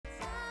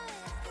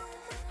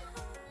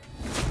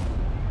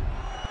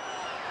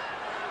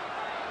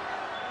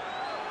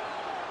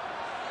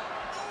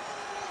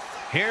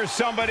Here's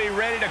somebody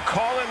ready to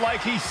call it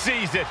like he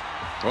sees it.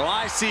 Well,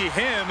 I see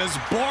him as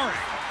boring.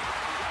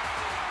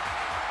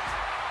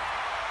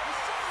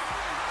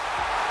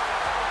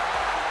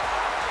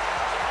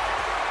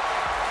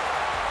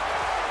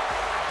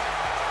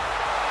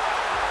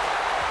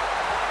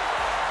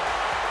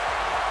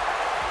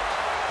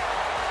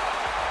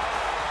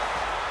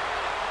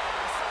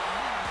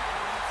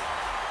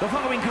 The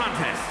following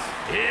contest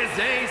is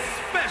a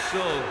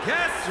special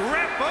guest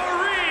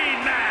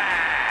referee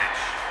match.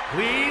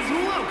 Please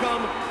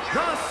welcome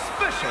the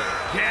special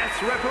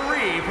guest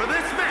referee for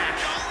this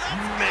match.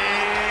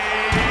 Main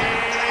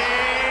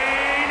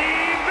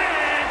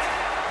event,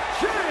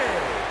 Jey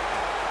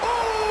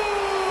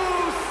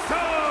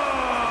Uso.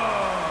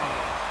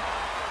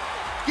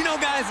 You know,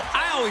 guys,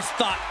 I always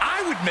thought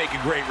I would make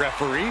a great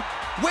referee.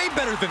 Way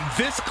better than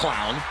this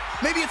clown.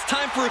 Maybe it's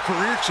time for a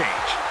career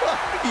change.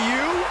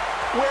 You?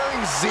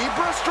 Wearing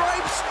zebra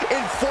stripes?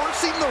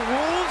 Enforcing the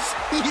rules?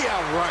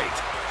 Yeah, right.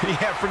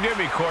 Yeah, forgive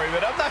me, Corey,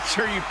 but I'm not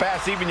sure you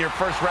pass even your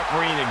first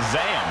refereeing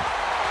exam.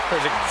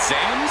 There's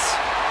exams?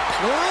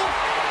 Plural?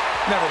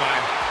 Never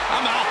mind.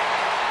 I'm out.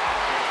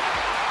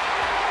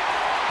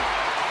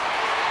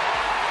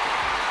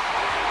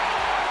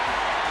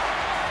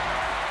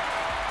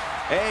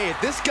 Hey,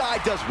 if this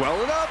guy does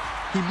well enough,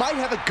 he might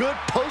have a good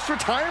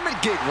post-retirement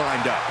gig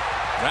lined up.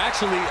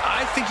 Actually,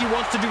 I think he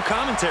wants to do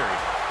commentary.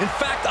 In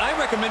fact, I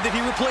recommend that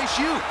he replace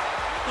you.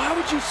 Why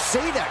would you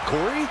say that,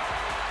 Corey?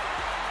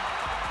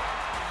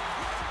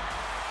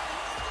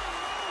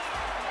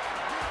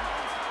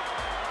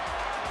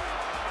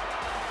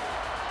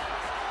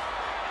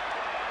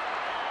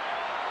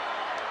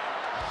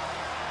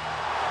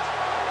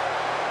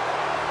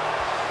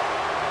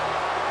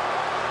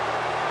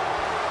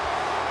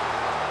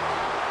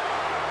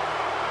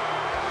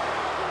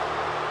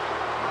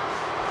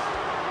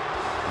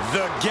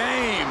 The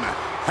game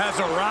has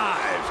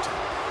arrived.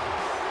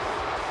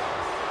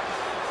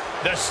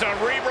 The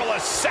Cerebral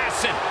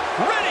Assassin,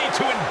 ready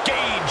to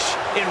engage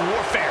in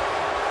warfare.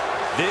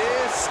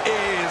 This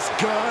is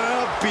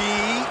gonna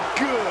be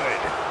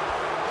good.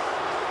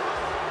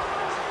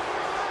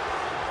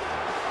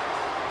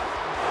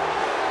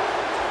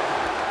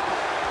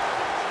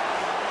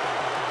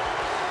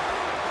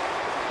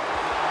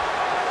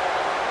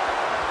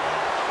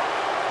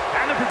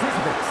 And the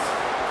participants,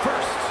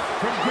 first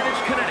from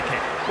Greenwich,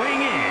 Connecticut,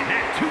 weighing in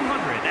at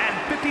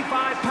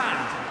 255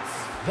 pounds,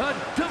 the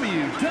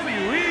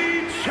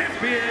WWE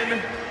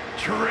Champion,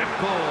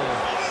 Triple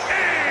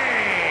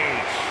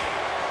H.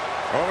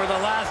 Over the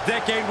last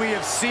decade, we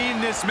have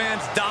seen this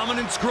man's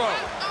dominance grow.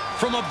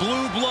 From a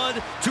blue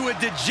blood to a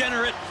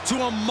degenerate to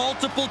a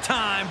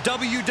multiple-time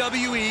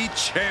WWE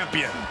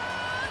Champion.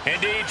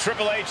 Indeed,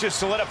 Triple H has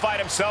solidified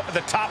himself at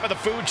the top of the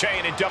food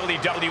chain in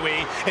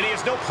WWE, and he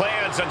has no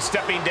plans on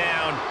stepping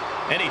down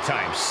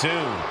anytime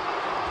soon.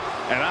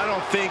 And I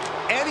don't think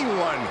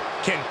anyone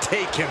can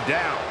take him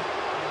down.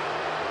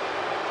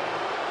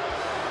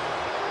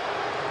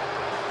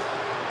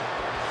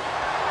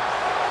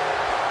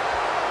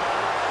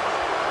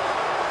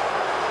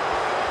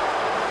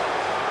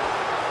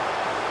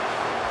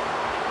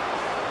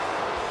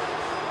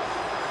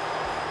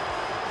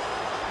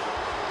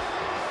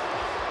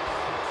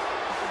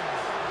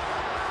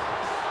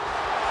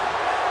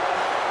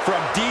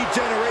 From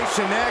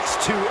D-Generation X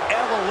to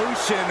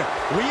Evolution,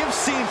 we have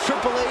seen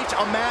Triple H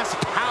amass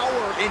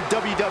power in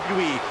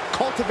WWE,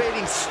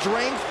 cultivating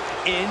strength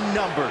in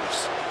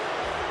numbers.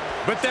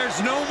 But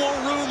there's no more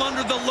room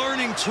under the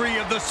learning tree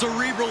of the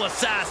Cerebral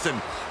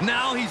Assassin.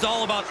 Now he's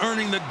all about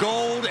earning the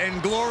gold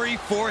and glory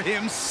for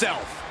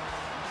himself.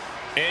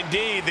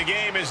 Indeed, the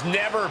game has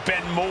never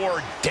been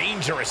more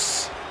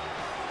dangerous.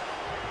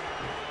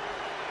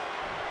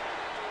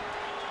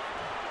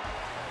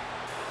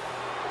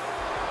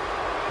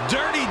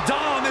 Dirty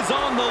Dom is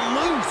on the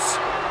loose.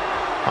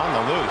 On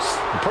the loose?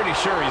 I'm pretty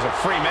sure he's a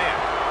free man.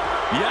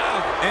 Yeah,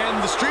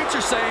 and the streets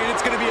are saying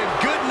it's going to be a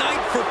good night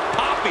for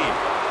Poppy.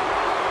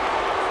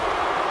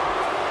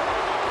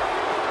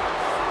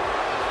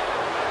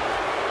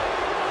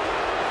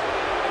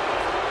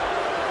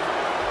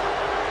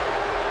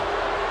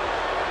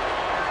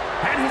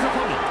 And his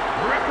opponent,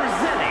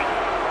 representing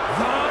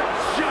the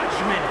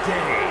Judgment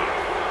Day,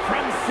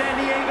 from San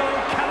Diego,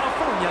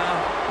 California,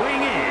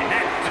 weighing in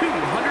at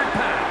 200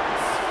 pounds,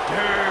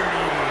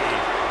 Dirty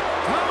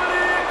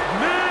Dominik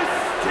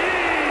Mysterio.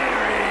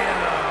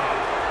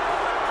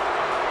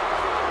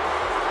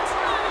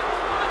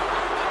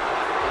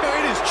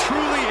 It is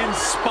truly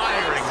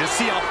inspiring to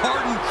see a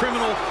hardened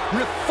criminal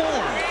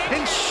reformed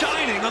and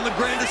shining on the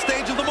grandest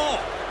stage of them all.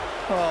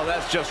 Oh,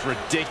 that's just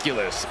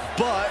ridiculous.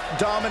 But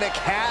Dominik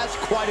has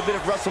quite a bit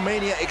of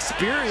WrestleMania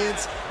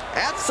experience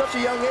at such a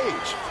young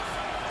age.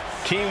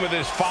 Keen with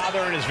his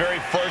father in his very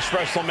first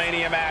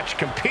WrestleMania match,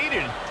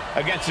 competed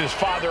against his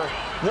father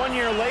 1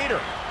 year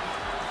later.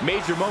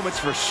 Major moments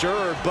for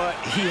sure, but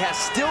he has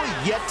still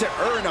yet to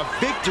earn a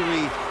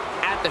victory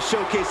at the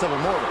Showcase of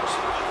Immortals.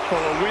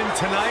 Well, a win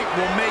tonight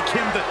will make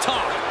him the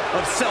top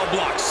of Cell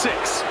Block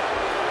 6.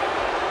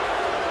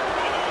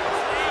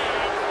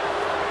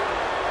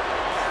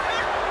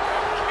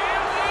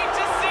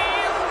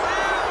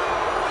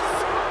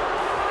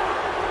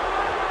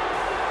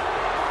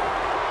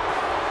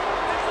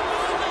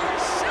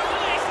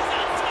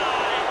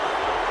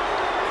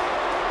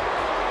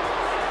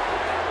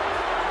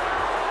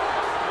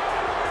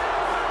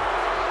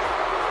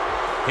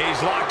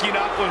 He's locking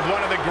up with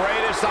one of the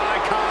greatest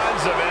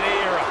icons of any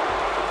era.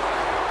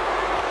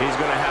 He's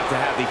going to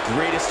have the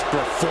greatest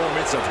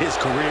performance of his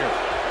career.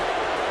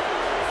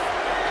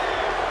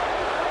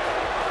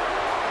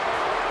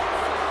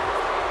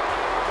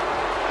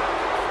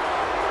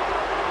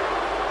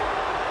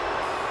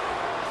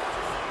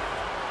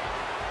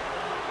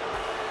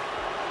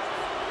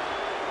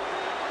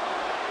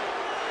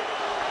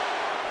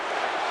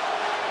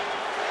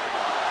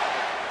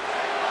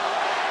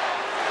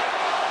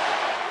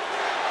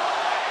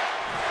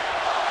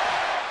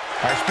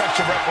 Our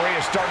special referee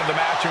has started the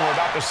match, and we're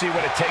about to see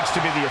what it takes to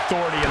be the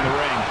authority in the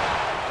ring.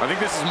 I think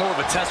this is more of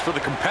a test for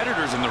the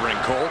competitors in the ring,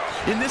 Cole.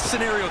 In this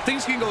scenario,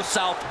 things can go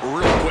south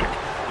real quick.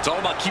 It's all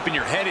about keeping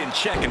your head in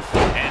check. And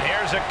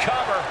here's a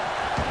cover.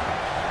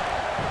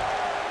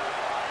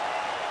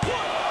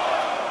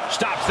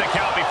 Stops the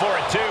count before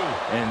a 2.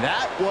 And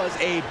that was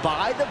a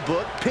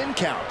by-the-book pin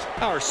count.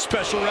 Our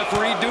special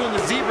referee doing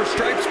the zebra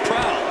stripes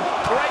proud.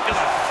 Right to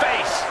the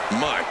face.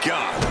 My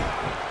God.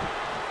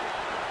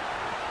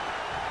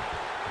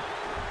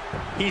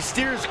 He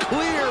steers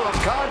clear of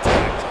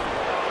contact.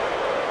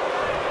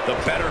 The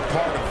better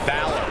part of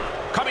valor.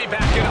 Coming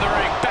back into the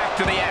ring, back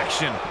to the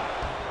action.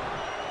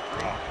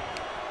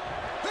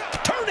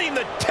 Turning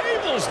the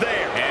tables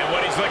there. And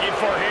what he's looking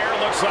for here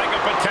looks like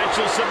a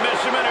potential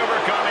submission maneuver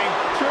coming.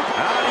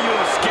 How do you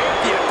escape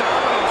the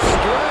abdominal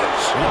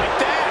stretch? Like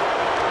that.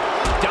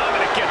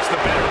 Dominik gets the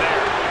better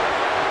there.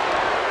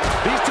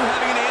 These two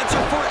having an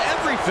answer for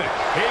everything.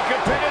 He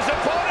could pin his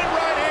opponent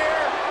right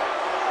here.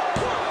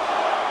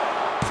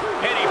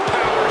 And he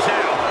powers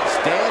out.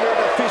 Standard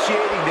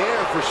officiating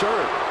there for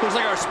sure. Looks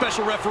like our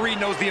special referee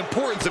knows the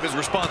importance of his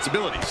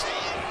responsibilities.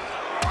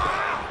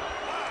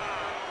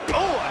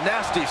 Oh, a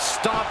nasty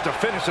stop to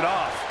finish it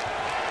off.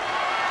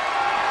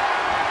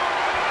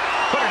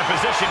 Put in a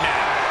position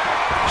now.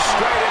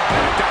 Straight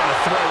impact down the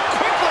throat.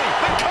 Quickly,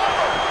 the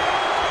cover.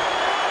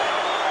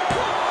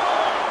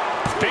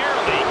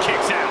 Barely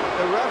kicks out.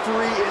 The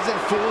referee isn't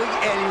fooling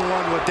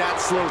anyone with that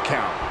slow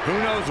count. Who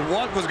knows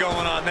what was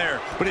going on there,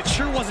 but it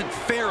sure wasn't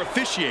fair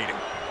officiating.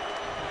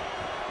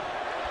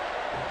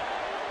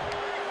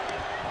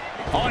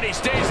 Oh, and he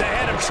stays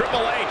ahead of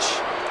Triple H.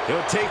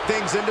 He'll take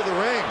things into the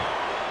ring.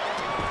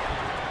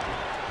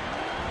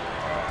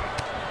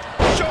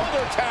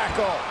 Shoulder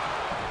tackle.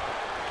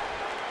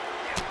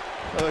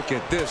 Look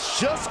at this,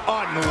 just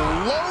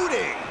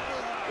unloading.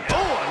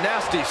 Oh, a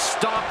nasty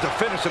stop to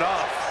finish it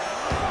off.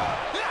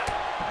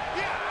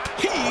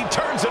 He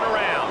turns it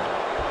around.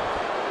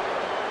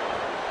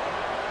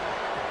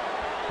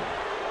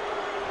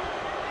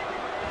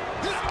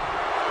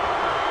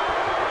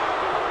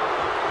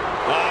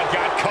 Oh,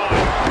 got caught.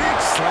 Big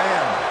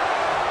slam.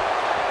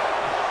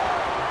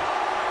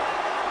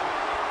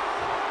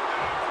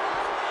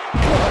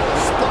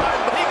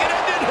 Spine, but he can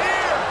end it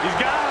here. He's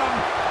got him.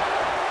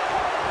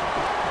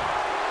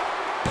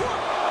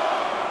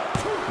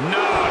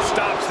 No,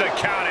 stops the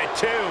count at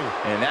 2.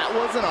 And that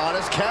was an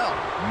honest count.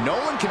 No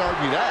one can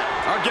argue that.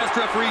 Our guest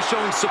referee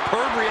showing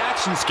superb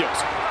reaction skills,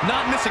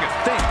 not missing a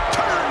thing.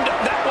 Turned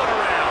that one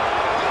around.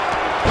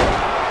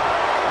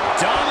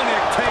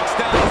 Dominik takes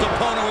down his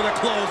opponent with a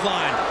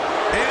clothesline.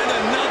 And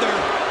another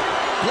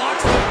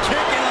blocks the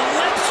kick and a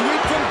leg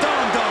sweep from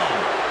Dom Dom.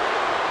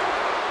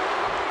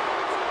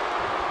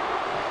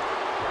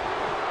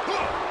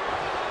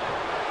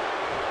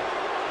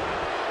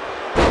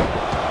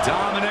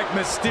 Dominik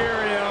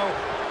Mysterio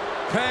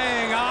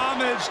paying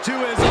homage to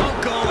his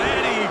uncle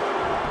Eddie.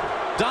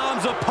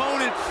 Dom's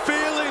opponent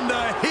feeling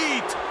the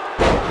heat.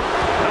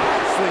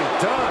 Nicely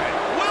done.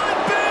 Will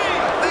it be?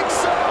 I think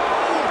so.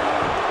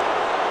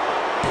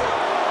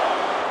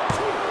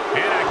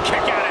 And a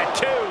kick out at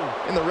 2.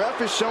 And the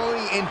ref is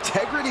showing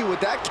integrity with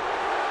that.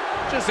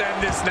 Just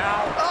end this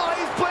now. Oh,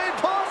 he's playing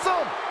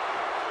possum.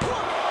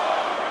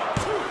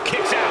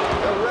 Kicks out.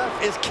 The ref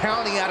is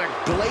counting at a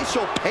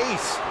glacial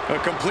pace. A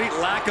complete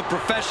lack of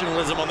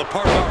professionalism on the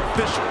part of our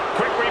official.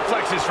 Quick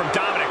reflexes from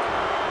Dominik.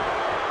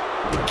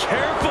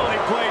 Carefully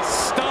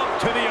placed stomp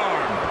to the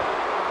arm.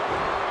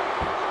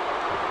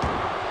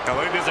 Now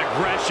look at this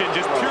aggression,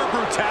 just pure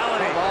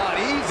brutality. Come on,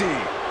 easy.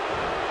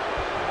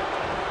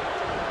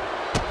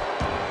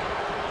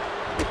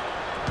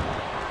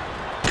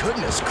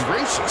 Goodness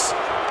gracious.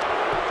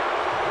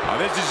 Oh,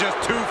 this is just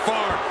too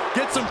far.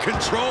 Get some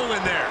control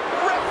in there.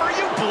 Ref, are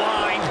you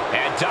blind?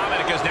 And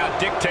Dominik is now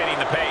dictating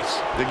the pace.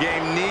 The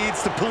game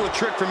needs to pull a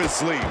trick from his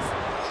sleeve.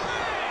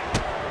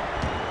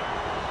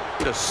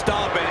 Just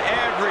stomping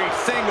every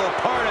single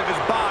part of his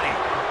body.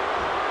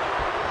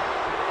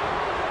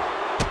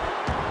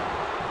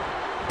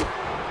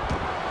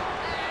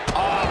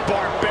 Oh,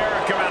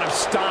 barbaric amount of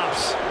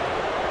stomps.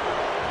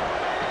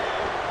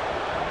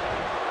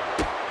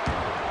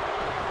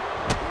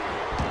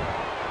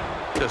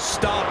 Just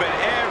stomping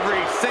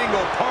every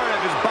single part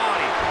of his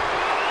body.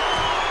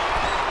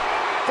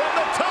 From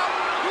the top.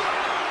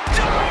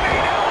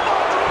 Diving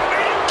elbow drop.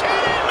 Are you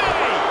kidding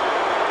me?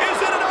 Is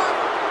it enough?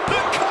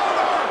 The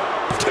cover.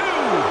 2.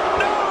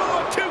 No,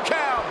 a 2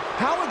 count.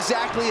 How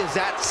exactly is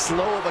that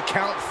slow of a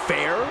count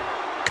fair?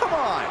 Come Come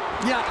on.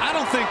 Yeah, I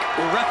don't think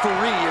a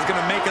referee is going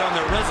to make it on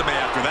their resume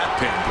after that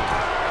pin.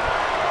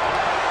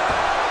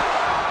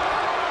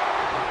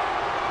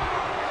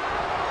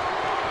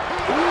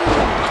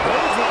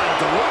 Clothesline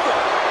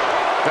delivered.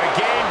 The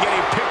game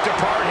getting picked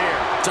apart here.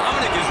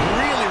 Dominik is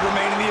really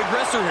remaining the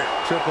aggressor here.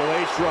 Triple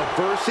H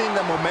reversing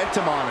the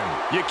momentum on him.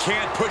 You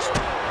can't push.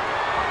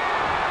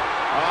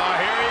 Oh,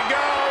 here you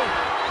go.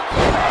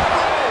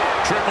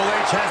 Triple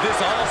H has this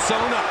all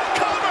sewn up.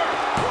 Cover.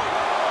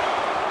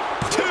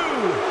 2.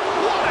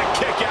 What a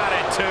kick out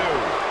at 2.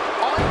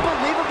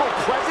 Unbelievable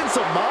presence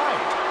of mind.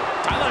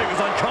 I thought he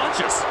was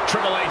unconscious.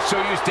 Triple H so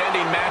used to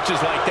ending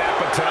matches like that,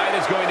 but tonight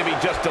is going to be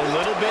just a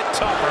little bit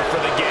tougher for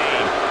the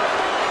game.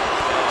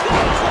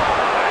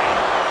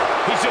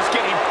 He's just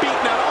getting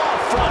beaten on all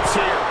fronts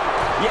here.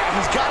 Yeah,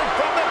 he's got it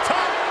from the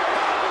top.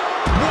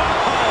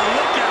 Whoa,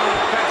 look out.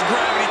 That's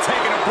gravity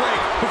taking a break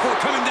before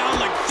coming down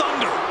like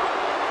thunder.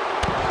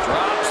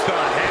 Drops the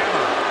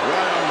hammer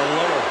right on the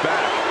lower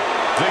back.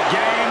 The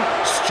game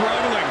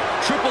struggling.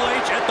 Triple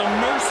H at the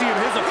mercy of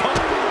his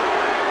opponent.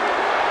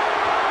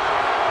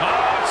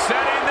 Oh,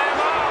 setting them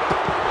up.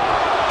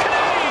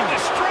 Canadian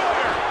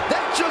Destroyer.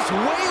 That just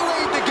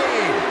waylaid the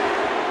game.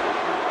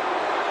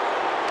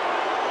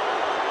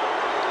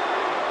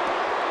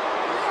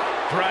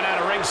 Run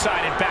out of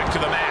ringside and back to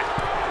the mat.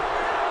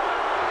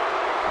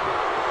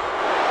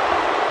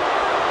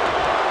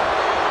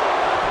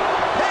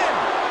 Pin.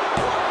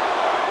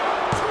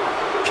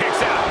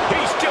 Kicks out. He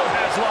still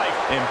has life.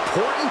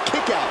 Important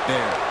kick out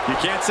there. You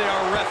can't say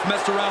our ref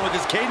messed around with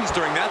his cadence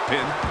during that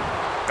pin.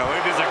 Oh,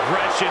 look at his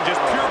aggression,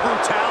 just pure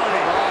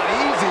brutality.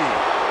 Easy.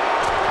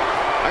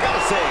 I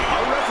gotta say,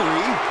 our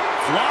referee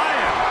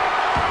Flying.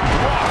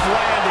 Rough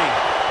landing.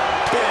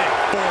 Big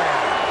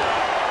forearm.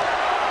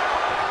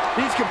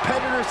 These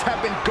competitors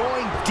have been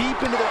going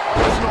deep into their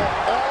arsenal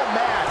all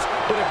match,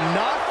 but have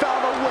not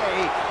found a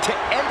way to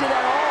end it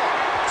at all.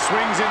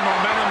 Swings in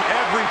momentum.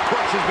 Every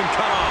push has been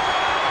cut off.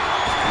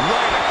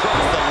 Right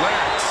across the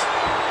larynx.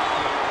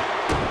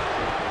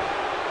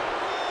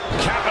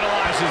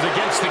 Capitalizes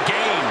against the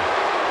game.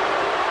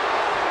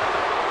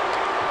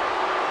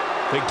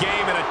 The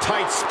game in a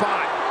tight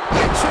spot.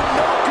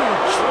 Michinoku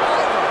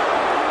driver.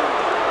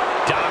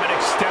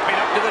 Dominik stepping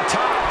up to the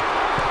top.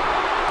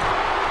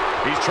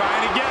 He's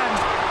trying again.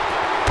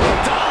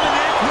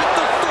 Dominik with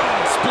the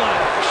front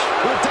splash.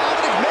 Will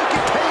Dominik make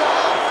it pay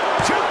off?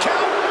 2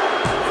 count.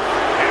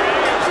 There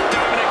it is.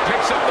 Dominik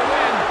picks up the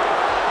win.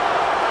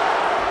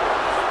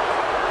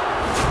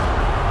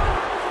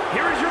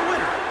 Here is your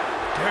winner,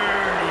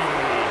 Dirty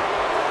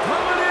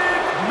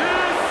Dominik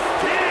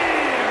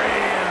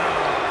Mysterio.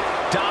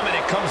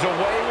 Dominik comes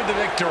away with the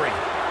victory.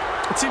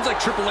 It seems like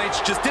Triple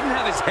H just didn't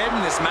have his head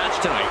in this match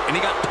tonight, and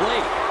he got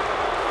played.